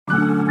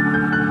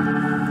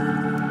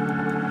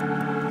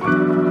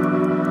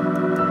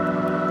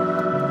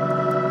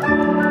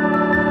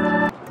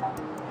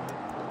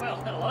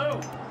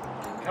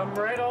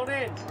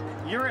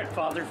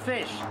Father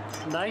Fish.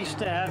 Nice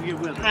to have you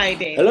with us. Hi,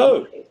 Dave.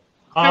 Hello.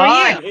 How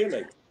are you? Can you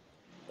hear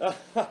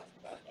me?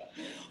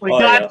 We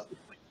got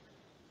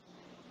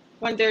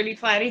One Dirty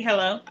Flatty.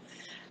 Hello.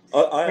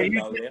 I am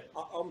down here.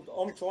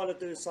 I'm trying to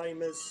do the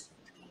same as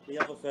the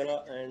other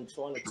fella and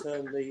trying to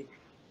turn the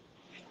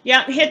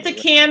Yeah, hit the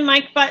cam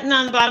mic button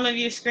on the bottom of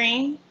your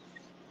screen.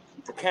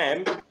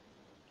 cam.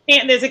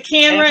 There's a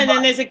camera and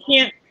then there's a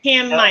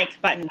cam mic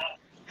button.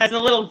 Has a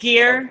little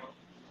gear.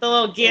 The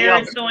little gear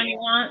is the one you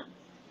want.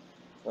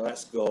 Oh,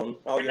 that's gone.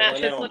 Oh, And yeah, that now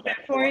should I'm flip back.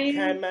 it for you.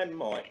 Cam and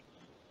mic.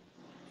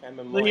 Cam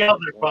and mic. the other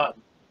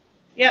button.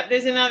 Yep,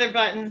 there's another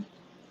button.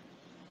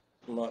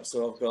 Right,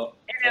 so I've got.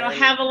 And it'll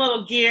have a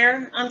little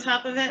gear on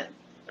top of it.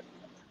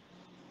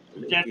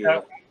 Yeah,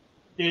 It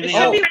the should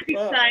other- be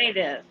right beside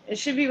it. It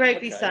should be right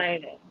Okay.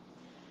 beside it.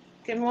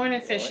 Good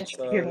morning, Fish and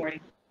Shrimp. Good morning.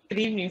 Good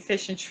evening,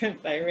 Fish and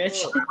Shrimp by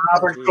Rich.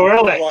 Robert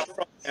Gorlick. Right,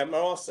 front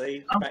camera, I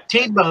see. I'm Back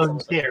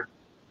T-Bone's camera. here.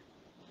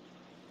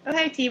 Oh,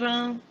 hi,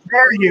 T-Bone.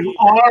 There you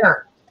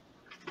are.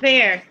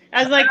 There.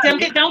 I was like,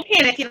 don't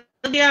panic.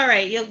 It'll be all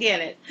right. You'll get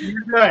it. You're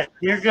good.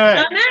 You're good.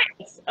 Oh,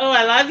 nice. Oh,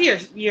 I love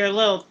your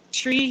little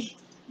tree.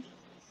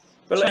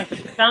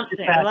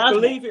 Something. I love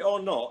Believe it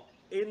or not,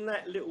 in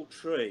that little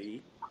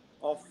tree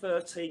are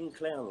 13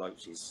 clown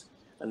loaches,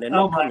 and they're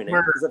Oh, not my coming in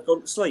word. because they've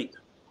gone to sleep.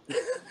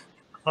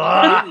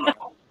 Ah,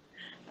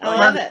 I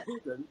love it.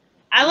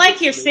 I like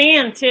your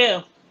sand too.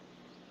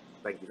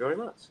 Thank you very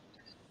much.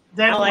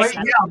 that, I like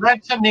that. yeah,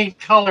 that's a neat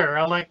color.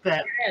 I like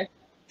that.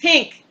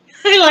 Pink.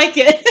 I like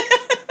it.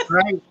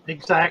 Right,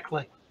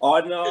 exactly.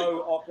 I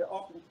know.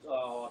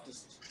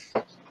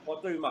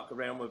 I do muck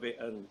around with it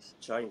and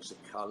change the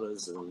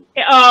colours and.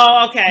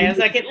 Oh, okay. I was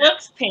like, it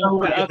looks pink. Oh,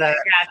 look But at okay, that.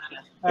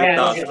 gotcha. Oh,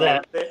 Yeah. look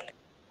at that.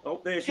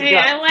 Oh, there's Hey, your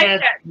I like Can-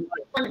 that.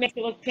 Want to make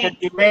it look Can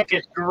pink. you make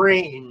it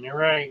green?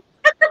 Right.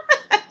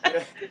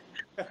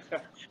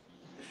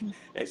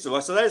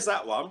 Excellent. So there's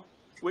that one,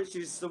 which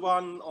is the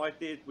one I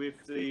did with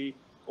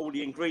all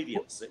the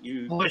ingredients that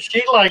you. Well,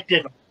 she liked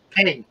it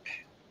pink.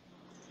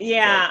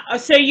 Yeah. Oh,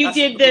 so you That's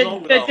did the the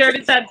long dirty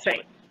last.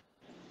 substrate.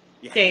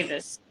 Yes.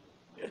 Davis.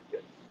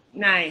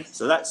 Nice.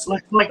 So that's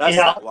Looks like that's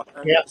yeah, that one.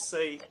 And yeah. let's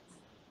see.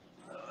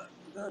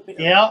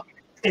 yeah.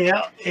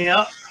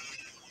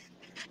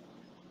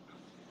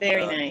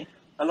 Very nice.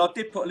 And I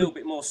did put a little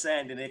bit more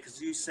sand in there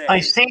because you said. I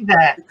see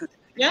that. Because,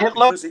 Yeah. It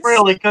looks it's-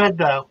 really good,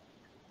 though.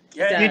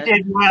 yeah, You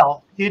did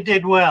well. You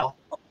did well.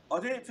 I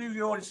didn't do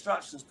your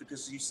instructions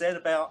because you said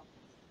about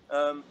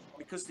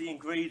because the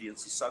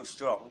ingredients are so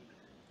strong,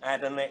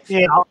 add an extra.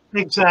 Yeah,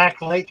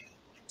 exactly.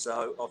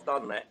 So I've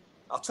done that.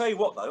 I'll tell you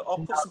what though, I'll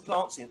put some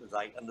plants in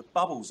today, and the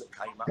bubbles that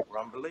came up were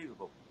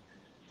unbelievable.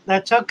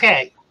 That's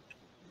okay.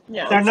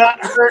 Yeah. They're not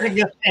hurting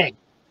a thing.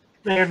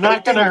 They're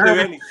not going to Didn't do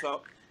hurt. any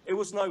trouble. It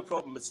was no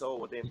problem at all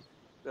with him.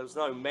 There was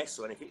no mess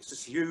or anything. It's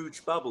just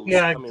huge bubbles.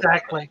 Yeah, coming up.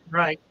 exactly.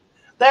 Right.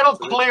 That'll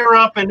clear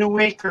up in a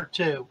week or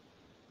two.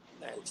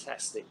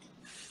 Fantastic.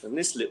 And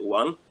this little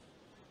one.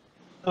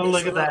 Oh,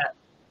 look at that.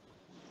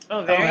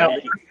 Oh, very Oh,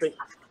 nice.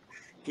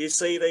 You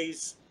see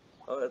these?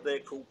 They're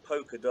called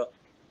polka dot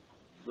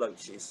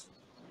loaches.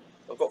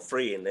 I've got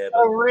 3 in there.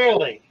 Oh,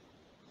 really?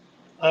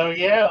 Oh,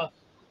 yeah.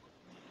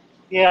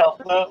 Yeah.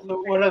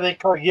 What are they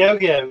called?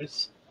 Yo-yos.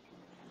 Is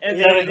Yeah,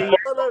 that they-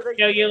 the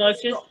yo-yo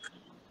loaches?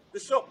 The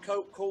shop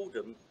called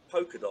them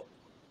polka dot.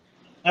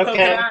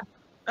 Okay.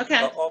 Okay.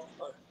 I'm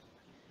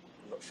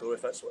not sure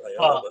if that's what they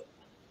Oh. are, but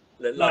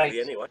they're lovely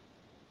Nice. anyway.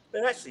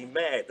 They're actually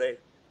mad. They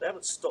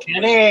haven't stopped.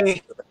 Kenny.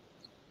 moving.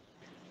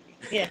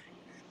 Yeah.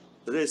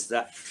 So there's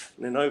that.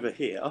 And then over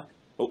here,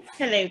 oh,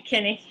 Hello,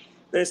 Kenny.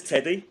 there's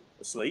Teddy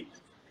asleep.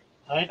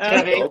 Hi,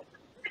 Teddy. Dog.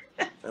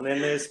 And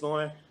then there's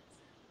my.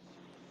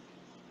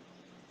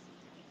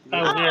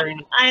 Oh, very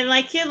nice. I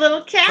like your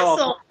little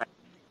castle.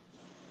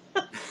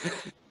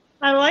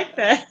 I like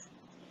that.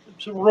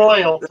 It's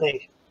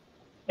royalty.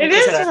 It Look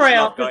is at that.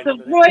 royal. It's not It's a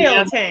going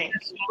royal tank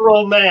It's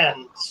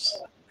romance.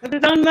 with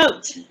its own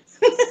moat.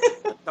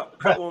 A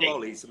couple of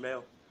mollies, a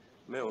male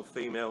and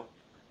female.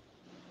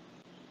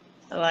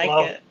 I like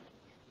Wow. it.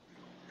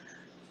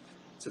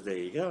 So there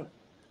you go.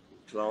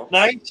 Plants.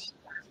 Nice.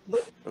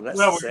 And that's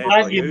Well, the we're sand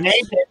I glad you use.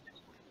 made it.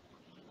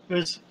 It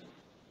was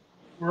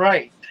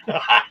right.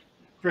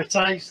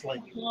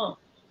 Precisely. Cool.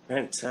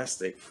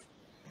 Fantastic.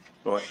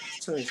 Right.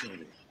 Tony.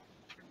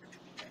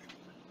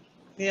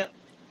 Yep.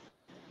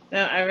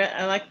 No,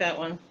 I like that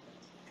one.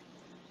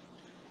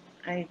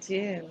 I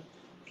do.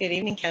 Good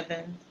evening,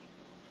 Kevin.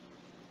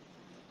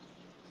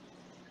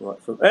 Right.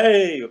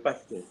 Hey, we're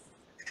back again.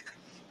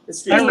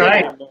 It's All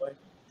right.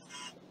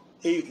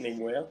 Evening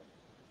wear.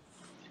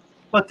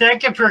 Well,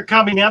 thank you for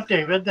coming up,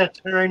 David.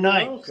 That's very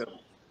nice. Welcome.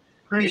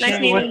 Appreciate Nice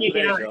meeting what you. you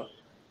Pleasure. did.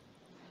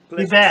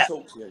 Pleasure bet. to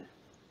talk to you.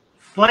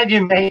 Glad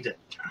you made it.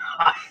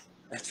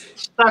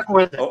 Stuck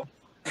with it. Oh,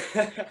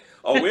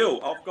 I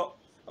will. I've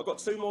got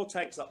 2 more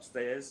tanks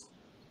upstairs,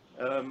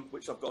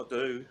 which I've got to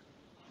do.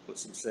 Put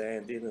some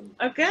sand in and.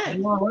 Oh,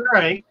 good. All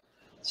right.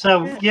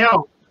 So, yeah,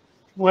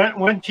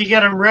 once you get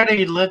them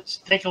ready, let's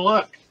take a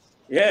look.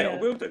 Yeah, Yeah. I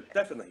will do,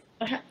 definitely.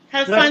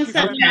 Have fun Good.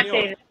 setting up,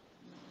 David.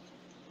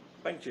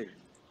 Thank you.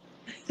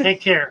 Take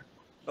care.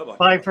 Bye-bye.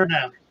 Bye for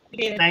now.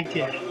 David. Thank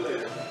you.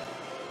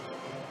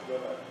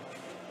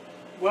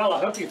 Well, I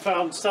hope you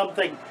found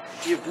something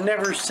you've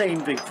never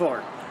seen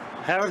before.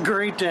 Have a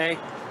great day.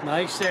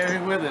 Nice to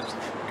have you with us.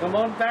 Come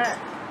on back.